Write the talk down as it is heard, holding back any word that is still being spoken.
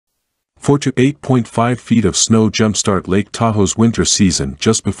4 to 8.5 feet of snow jumpstart Lake Tahoe's winter season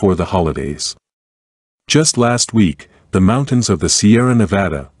just before the holidays. Just last week, the mountains of the Sierra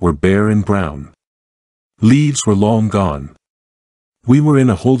Nevada were bare and brown. Leaves were long gone. We were in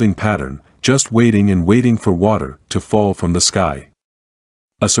a holding pattern, just waiting and waiting for water to fall from the sky.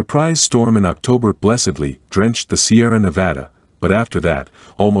 A surprise storm in October blessedly drenched the Sierra Nevada, but after that,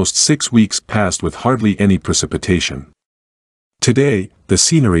 almost 6 weeks passed with hardly any precipitation. Today, the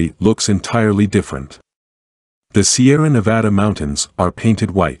scenery looks entirely different. The Sierra Nevada mountains are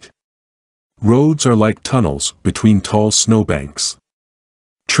painted white. Roads are like tunnels between tall snowbanks.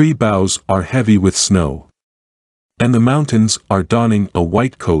 Tree boughs are heavy with snow. And the mountains are donning a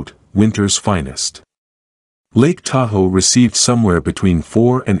white coat, winter's finest. Lake Tahoe received somewhere between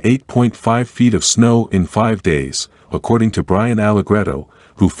 4 and 8.5 feet of snow in 5 days, according to Bryan Allegretto,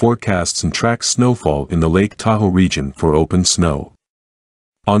 who forecasts and tracks snowfall in the Lake Tahoe region for open snow.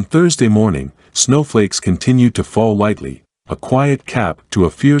 On Thursday morning, snowflakes continued to fall lightly, a quiet cap to a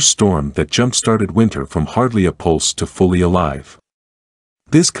fierce storm that jump-started winter from hardly a pulse to fully alive.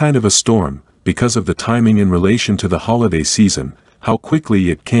 This kind of a storm, because of the timing in relation to the holiday season, how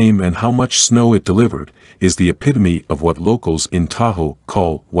quickly it came and how much snow it delivered, is the epitome of what locals in Tahoe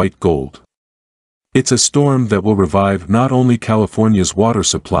call white gold. It's a storm that will revive not only California's water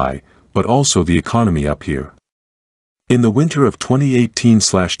supply, but also the economy up here. In the winter of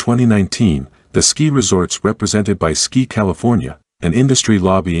 2018/2019, the ski resorts represented by Ski California, an industry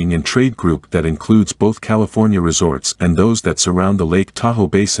lobbying and trade group that includes both California resorts and those that surround the Lake Tahoe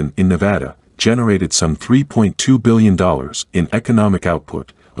basin in Nevada, generated some $3.2 billion in economic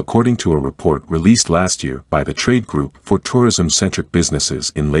output, according to a report released last year by the trade group for tourism-centric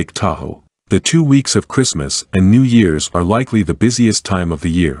businesses in Lake Tahoe. The 2 weeks of Christmas and New Year's are likely the busiest time of the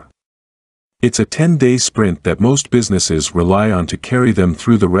year. It's a 10-day sprint that most businesses rely on to carry them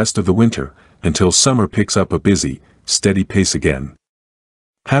through the rest of the winter, until summer picks up a busy, steady pace again.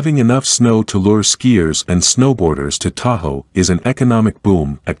 Having enough snow to lure skiers and snowboarders to Tahoe is an economic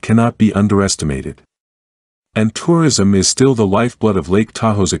boom that cannot be underestimated. And tourism is still the lifeblood of Lake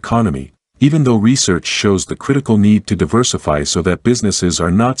Tahoe's economy, even though research shows the critical need to diversify so that businesses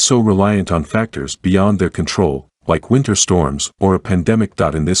are not so reliant on factors beyond their control, like winter storms or a pandemic.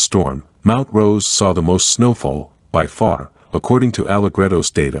 In this storm, Mount Rose saw the most snowfall, by far, according to Allegretto's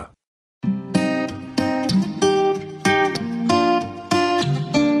data.